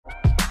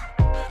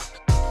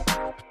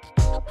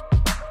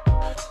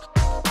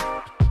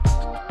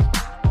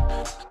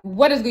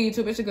What is good,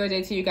 YouTube? It's your girl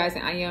JT, you guys,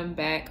 and I am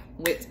back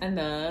with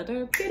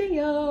another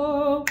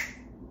video.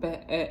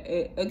 Back at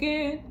it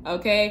again,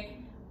 okay?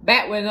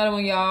 Back with another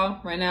one, y'all.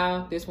 Right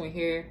now, this one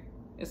here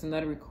is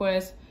another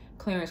request.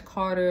 Clarence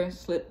Carter,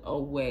 Slip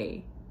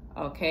Away,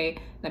 okay?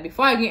 Now,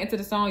 before I get into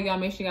the song, y'all,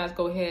 make sure you guys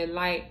go ahead,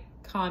 like,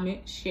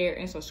 comment, share,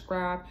 and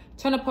subscribe.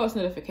 Turn on post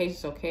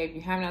notifications, okay? If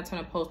you have not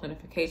turned on post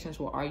notifications,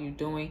 what are you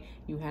doing?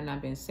 You have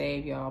not been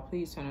saved, y'all.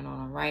 Please turn it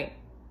on, all right?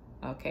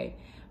 Okay.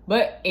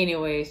 But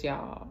anyways,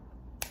 y'all,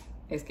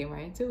 let's get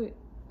right into it.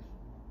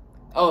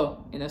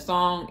 Oh, and the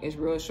song is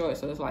real short,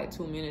 so it's like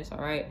 2 minutes, all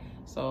right?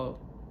 So,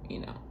 you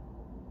know.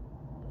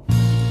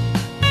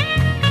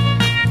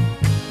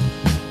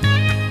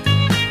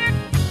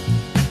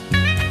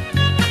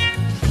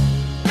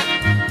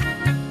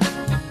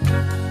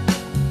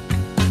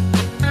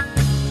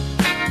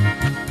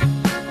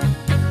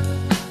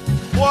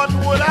 What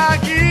would I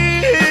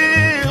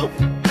give?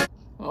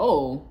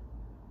 Oh,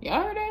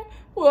 y'all heard that?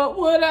 What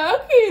would I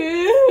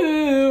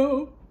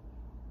give?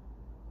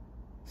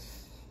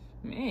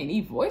 Man,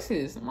 these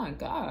voices, oh my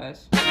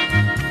gosh.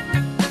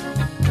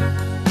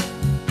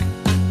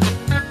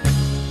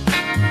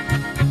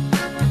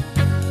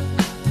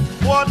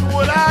 What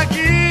would I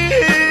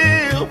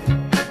give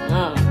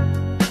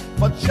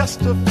for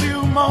just a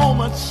few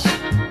moments?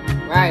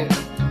 Right.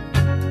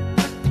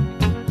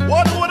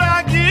 What would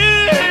I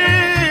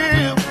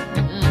give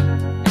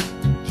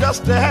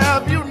just to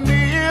have you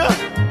near?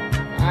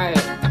 Right.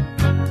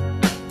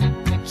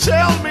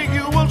 Tell me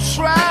you will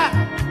try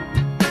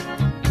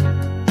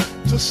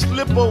to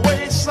slip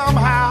away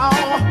somehow.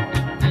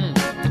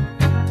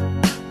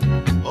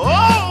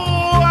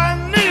 Oh, I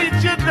need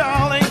you,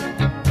 darling.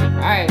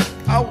 Right.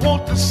 I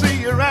want to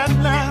see you right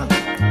now.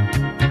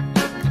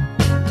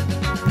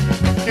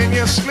 Can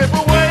you slip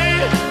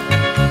away?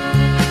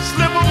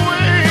 Slip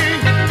away.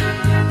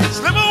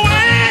 Slip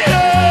away.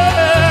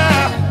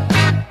 Yeah.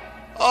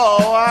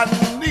 Oh, I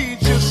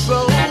need you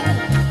so.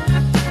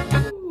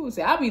 Ooh,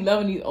 see, I be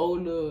loving these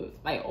old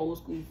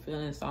school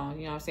feeling songs.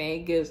 You know what I'm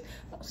saying? It gives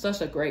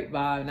such a great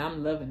vibe, and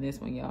I'm loving this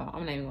one, y'all.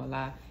 I'm not even gonna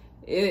lie.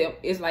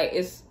 It's like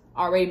it's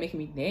already making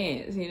me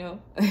dance, you know.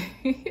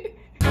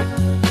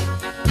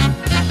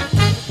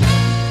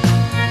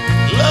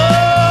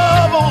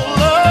 Love, oh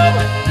love,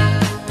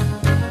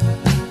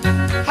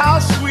 how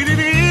sweet it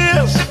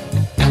is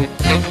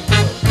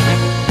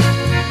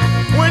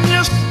when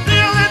you're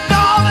still it,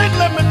 darling.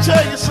 Let me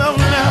tell you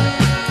something now,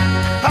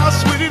 how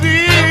sweet it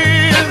is.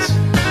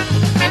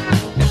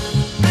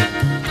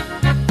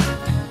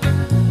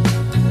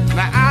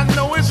 Now I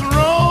know it's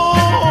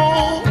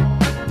wrong,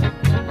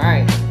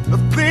 Right. the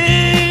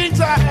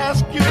things I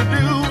ask you to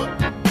do,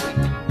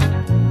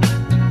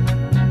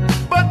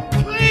 but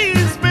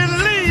please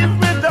believe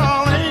me,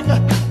 darling.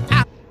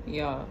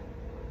 Y'all,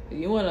 if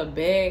you want to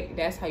beg,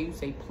 that's how you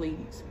say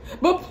please.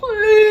 But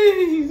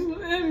please,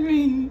 let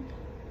me.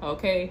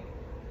 Okay?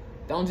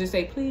 Don't just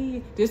say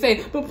please. Just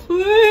say, but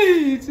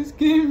please, just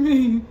give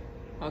me.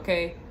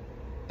 Okay?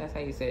 That's how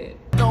you say it.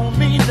 Don't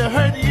mean to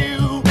hurt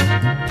you,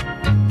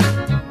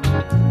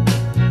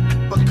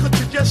 but could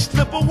you just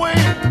slip away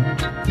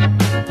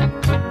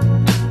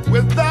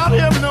without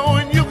him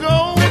knowing you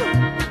gone?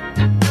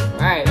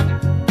 Right.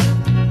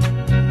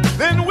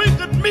 Then we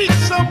could meet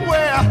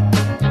somewhere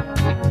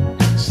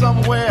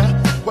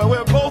where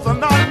we're both are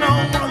not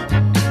known.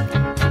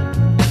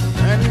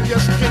 And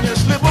just can you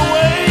slip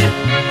away?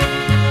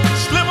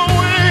 Slip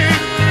away.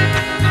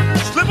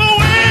 Slip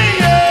away,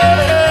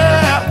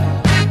 yeah.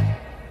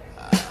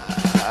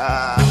 I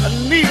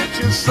need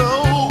you so.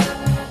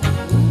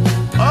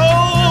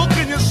 Oh,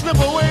 can you slip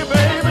away,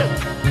 baby?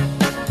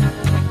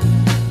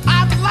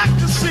 I'd like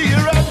to see you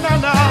right now,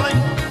 darling.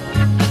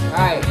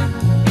 Right.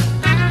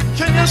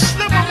 Can you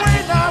slip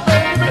away now,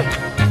 baby?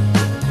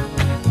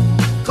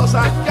 'Cause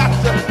I got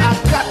to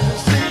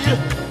see you.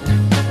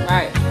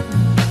 Right.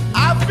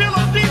 I feel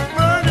a deep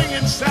burning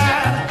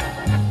inside.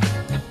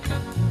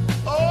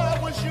 Oh, I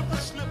wish you could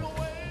slip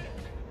away.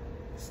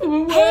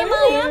 Hey,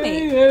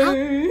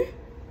 Miami.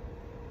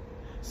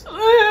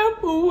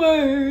 Slip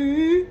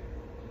away.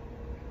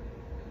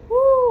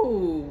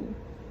 Woo.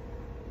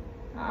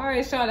 All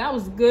right, y'all. That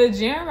was a good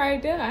jam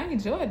right there. I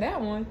enjoyed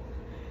that one.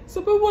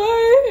 Slip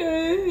away.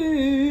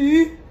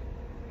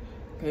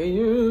 Can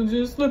you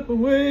just slip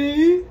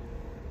away?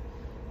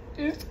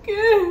 Just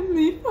give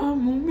me 5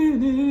 more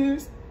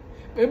minutes.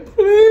 And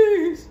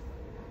please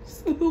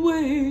slip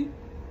away.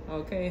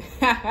 Okay.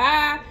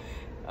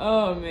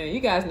 Oh man,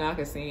 you guys know I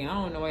can sing. I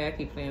don't know why y'all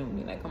keep playing with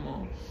me. Like, come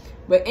on.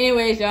 But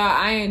anyways, y'all,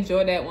 I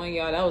enjoyed that one,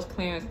 y'all. That was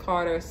Clarence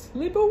Carter,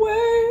 Slip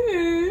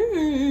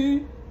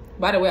Away.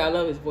 By the way, I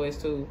love his voice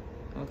too.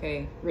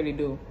 Okay, really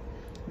do.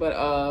 But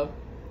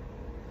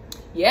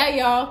yeah,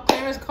 y'all,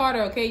 Clarence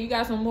Carter. Okay, you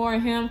got some more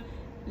of him?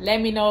 Let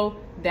me know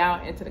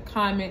down into the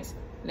comments.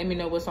 Let me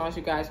know what songs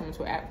you guys want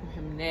to add from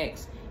him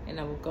next, and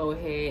I will go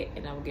ahead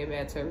and I will get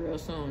back to it real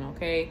soon.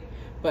 Okay.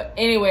 But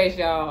anyways,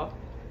 y'all,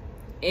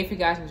 if you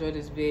guys enjoyed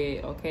this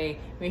vid, okay,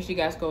 make sure you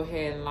guys go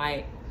ahead and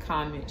like,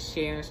 comment,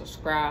 share, and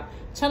subscribe.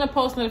 Turn on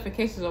post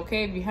notifications,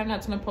 okay? If you have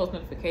not turned on post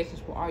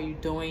notifications, what are you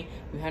doing?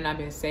 If you have not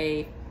been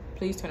saved,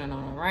 please turn it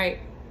on, all right?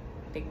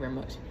 Thank you very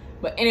much.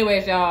 But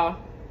anyways, y'all,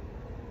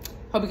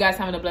 hope you guys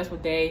having a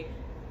blessed day.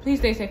 Please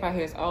stay safe out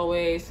here as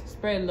always.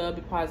 Spread love,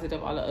 be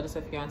positive, all the other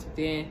stuff y'all. Until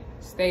then,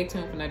 stay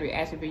tuned for another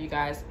reaction video, you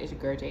guys. It's your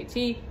girl JT.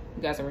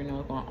 You guys already know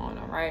what's going on,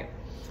 all right?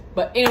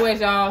 But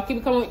anyways, y'all,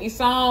 keep coming with these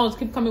songs.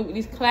 Keep coming with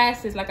these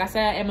classes. Like I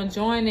said, I'm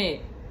enjoying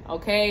it,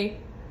 okay?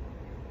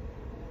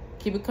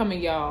 Keep it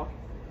coming, y'all.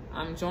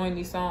 I'm enjoying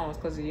these songs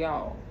because of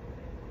y'all,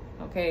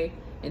 okay?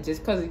 And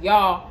just because of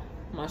y'all,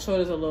 my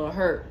shoulder's a little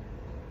hurt,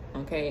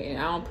 okay? And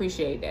I don't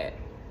appreciate that.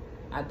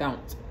 I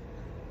don't.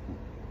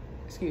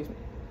 Excuse me.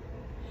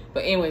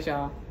 But anyways,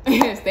 y'all,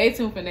 stay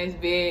tuned for next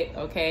vid,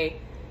 okay?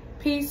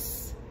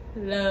 Peace,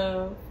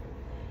 love,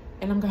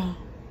 and I'm gone.